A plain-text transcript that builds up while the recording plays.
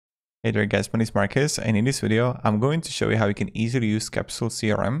Hey there guys, my name is Marcus, and in this video I'm going to show you how you can easily use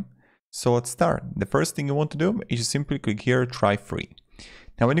CapsuleCRM. So let's start. The first thing you want to do is just simply click here, try free.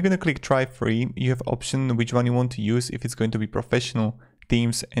 Now when you're going to click try free, you have option which one you want to use, if it's going to be professional,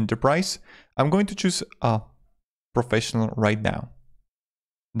 teams, enterprise. I'm going to choose professional right now.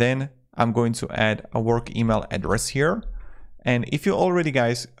 Then I'm going to add a work email address here. And if you already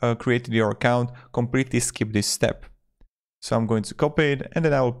guys created your account, completely skip this step. So I'm going to copy it and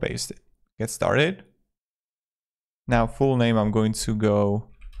then I will paste it. Get started. Now full name, I'm going to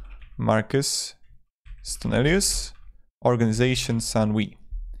go Marcus Stonelius, organization Sanwi.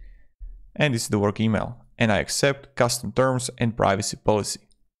 And this is the work email. And I accept custom terms and privacy policy.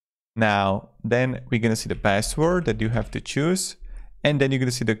 Now, then we're going to see the password that you have to choose. And then you're going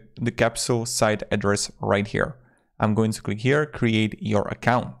to see the capsule site address right here. I'm going to click here, create your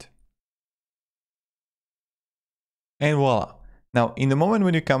account. And voila. Now, in the moment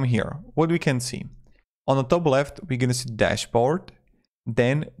when you come here, what we can see? On the top left, we're going to see dashboard.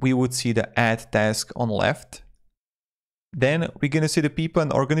 Then we would see the add task on left. Then we're going to see the people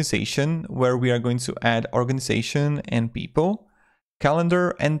and organization, where we are going to add organization and people.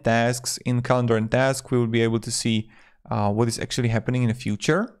 Calendar and tasks. In calendar and task, we will be able to see what is actually happening in the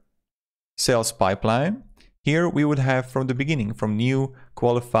future. Sales pipeline. Here we would have from the beginning, from new,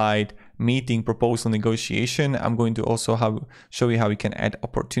 qualified, meeting, proposal, negotiation. I'm going to also show you how we can add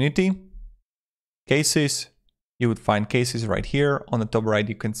opportunity. Cases, you would find cases right here. On the top right,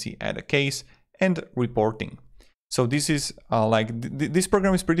 you can see add a case and reporting. So this is this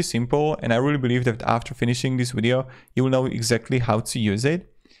program is pretty simple, and I really believe that after finishing this video, you will know exactly how to use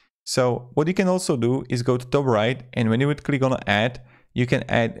it. So what you can also do is go to top right, and when you would click on add, you can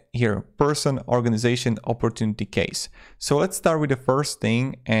add here person, organization, opportunity, case. So let's start with the first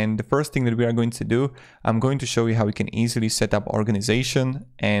thing. And the first thing that we are going to do, I'm going to show you how we can easily set up organization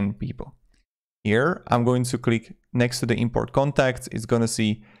and people. Here, I'm going to click next to the import contacts. It's going to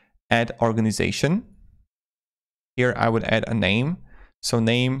see add organization. Here, I would add a name. So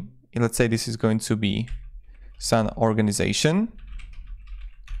name, let's say this is going to be Sun Organization.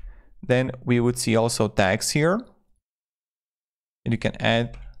 Then we would see also tags here. And you can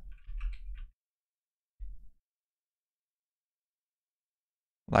add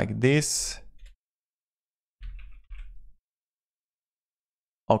like this.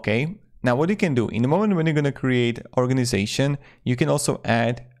 Okay, now what you can do in the moment when you're going to create organization, you can also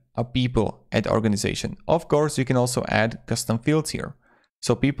add a people at organization. Of course, you can also add custom fields here.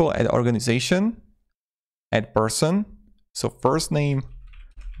 So people at organization, add person. So first name,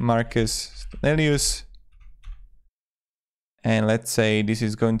 Marcus Stonelius. And let's say this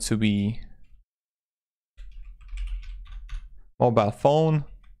is going to be mobile phone.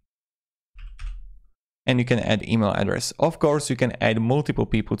 And you can add email address. Of course, you can add multiple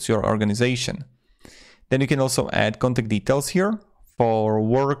people to your organization. Then you can also add contact details here for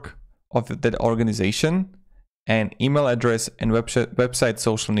work of that organization, and email address and website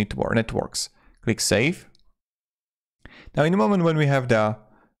social networks. Click save. Now in the moment when we have the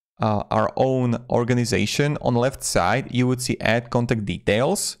our own organization, on the left side, you would see add contact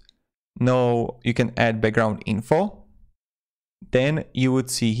details. No, you can add background info. Then you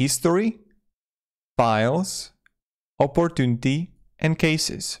would see history, files, opportunity, and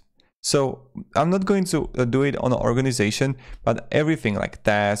cases. So I'm not going to do it on an organization, but everything like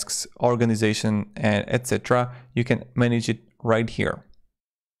tasks, organization, and etc. you can manage it right here.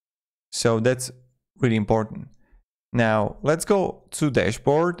 So that's really important. Now let's go to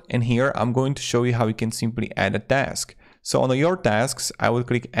dashboard, and here I'm going to show you how you can simply add a task. So on your tasks, I will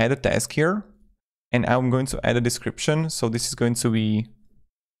click add a task here, and I'm going to add a description. So this is going to be,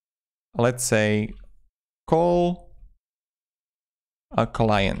 let's say, call a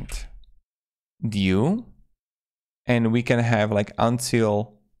client due, and we can have like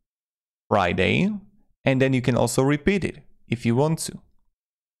until Friday, and then you can also repeat it if you want to,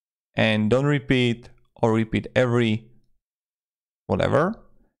 and don't repeat or repeat every whatever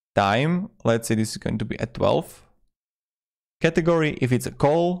time. Let's say this is going to be at 12. Category, if it's a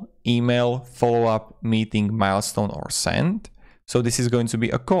call, email, follow-up, meeting, milestone, or send. So this is going to be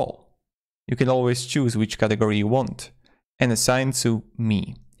a call. You can always choose which category you want, and assign to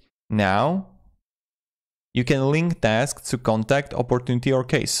me. Now you can link tasks to contact, opportunity, or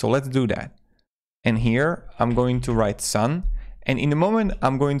case. So let's do that. And here I'm going to write Sun, and in the moment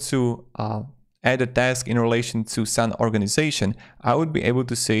I'm going to add a task in relation to Sun organization, I would be able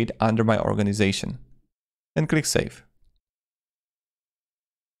to see it under my organization. Then click save.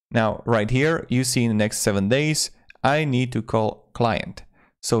 Now right here, you see in the next 7 days, I need to call client.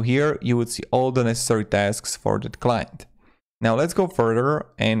 So here you would see all the necessary tasks for that client. Now let's go further,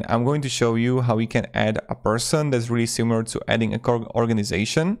 and I'm going to show you how we can add a person that's really similar to adding a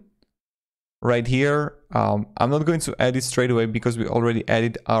organization. Right here, I'm not going to add it straight away because we already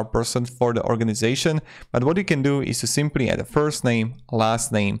added our person for the organization. But what you can do is to simply add a first name,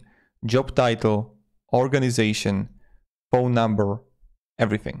 last name, job title, organization, phone number,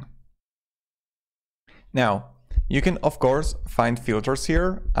 everything. Now, you can of course find filters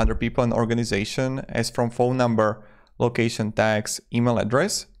here under people and organization as from phone number, location, tags, email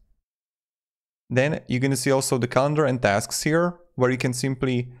address. Then you're going to see also the calendar and tasks here, where you can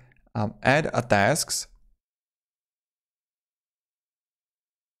simply add a tasks.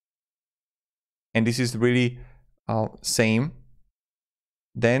 And this is really same.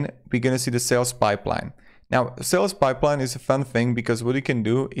 Then we're going to see the sales pipeline. Now, sales pipeline is a fun thing because what you can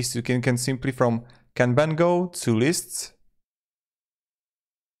do is you can simply from Kanban go to lists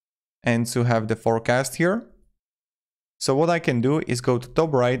and to have the forecast here. So what I can do is go to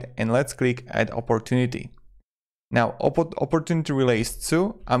top right and let's click add opportunity. Now, opportunity relates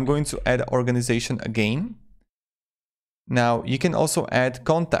to, I'm going to add organization again. Now, you can also add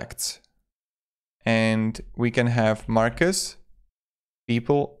contacts. And we can have Marcus,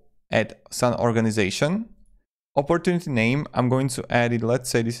 people, add some organization. Opportunity name, I'm going to add it, let's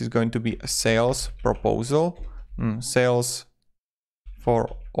say this is going to be a sales proposal. Sales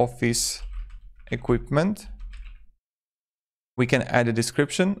for office equipment. We can add a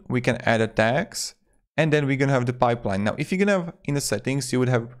description, we can add a tags. And then we're going to have the pipeline. Now, if you're going to have in the settings, you would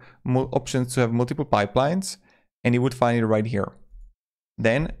have options to have multiple pipelines, and you would find it right here.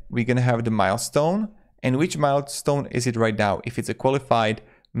 Then we're going to have the milestone. And which milestone is it right now? If it's a qualified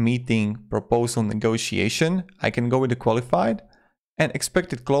meeting, proposal, negotiation, I can go with the qualified and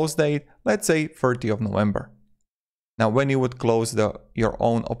expected close date, let's say 30th of November. Now, when you would close your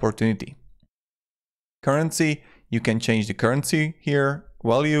own opportunity. Currency, you can change the currency here,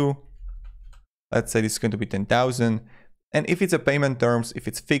 value. Let's say this is going to be 10,000. And if it's a payment terms, if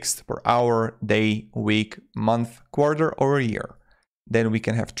it's fixed per hour, day, week, month, quarter, or a year, then we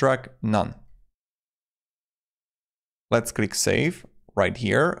can have track none. Let's click save right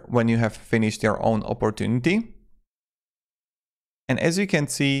here when you have finished your own opportunity. And as you can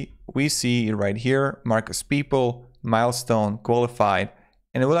see, we see right here, Marcus people, milestone, qualified.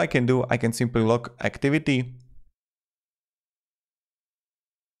 And what I can do, I can simply lock activity.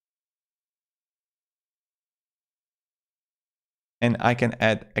 And I can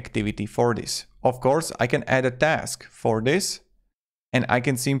add activity for this. Of course, I can add a task for this. And I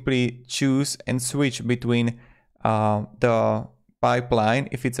can simply choose and switch between the pipeline.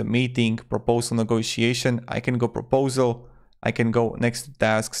 If it's a meeting, proposal, negotiation, I can go proposal. I can go next to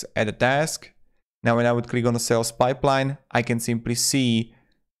tasks, add a task. Now, when I would click on the sales pipeline, I can simply see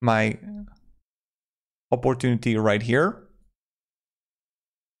my opportunity right here.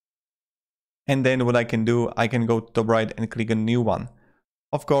 And then what I can do, I can go to the right and click a new one.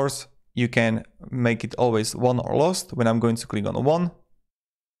 Of course, you can make it always won or lost. When I'm going to click on a one,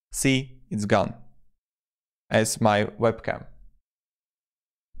 see, it's gone as my webcam.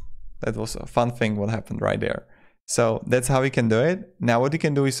 That was a fun thing what happened right there. So that's how we can do it. Now what you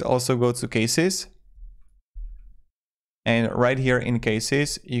can do is also go to cases. And right here in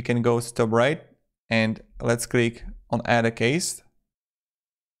cases, you can go to top right and let's click on add a case.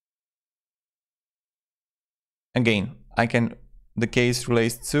 Again, the case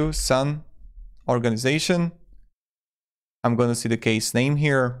relates to Sun organization. I'm going to see the case name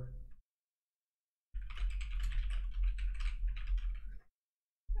here.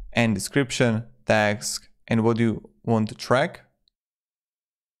 And description, tags, and what you want to track.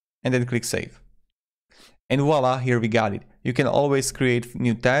 And then click save. And voila, here we got it. You can always create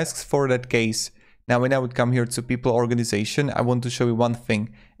new tasks for that case. Now, when I would come here to people organization, I want to show you one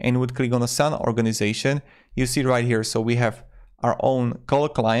thing and would click on a Sun organization. You see right here. So we have our own call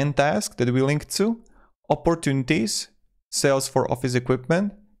client task that we link to, opportunities, sales for office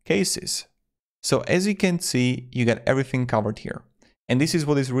equipment, cases. So as you can see, you got everything covered here. And this is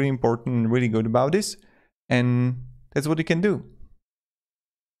what is really important and really good about this. And that's what you can do.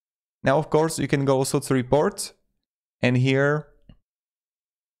 Now, of course, you can go also to reports. And here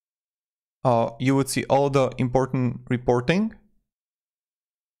you would see all the important reporting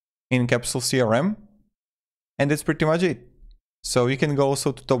in CapsuleCRM. And that's pretty much it. So you can go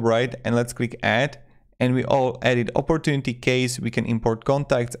also to top right and let's click add. And we all added opportunity case. We can import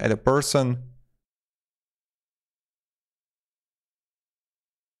contacts, add a person.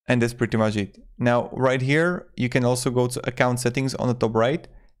 And that's pretty much it. Now, right here, you can also go to account settings on the top right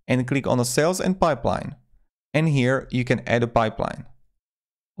and click on the sales and pipeline. And here you can add a pipeline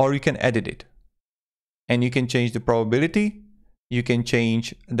or you can edit it. And you can change the probability. you can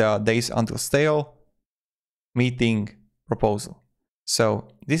change the days until stale, meeting, proposal. So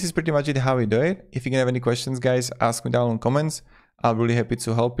this is pretty much it how we do it. If you can have any questions, guys, ask me down in comments. I'll be really happy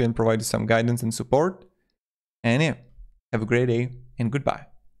to help you and provide you some guidance and support. And yeah, have a great day and goodbye.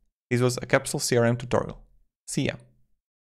 This was a CapsuleCRM tutorial. See ya.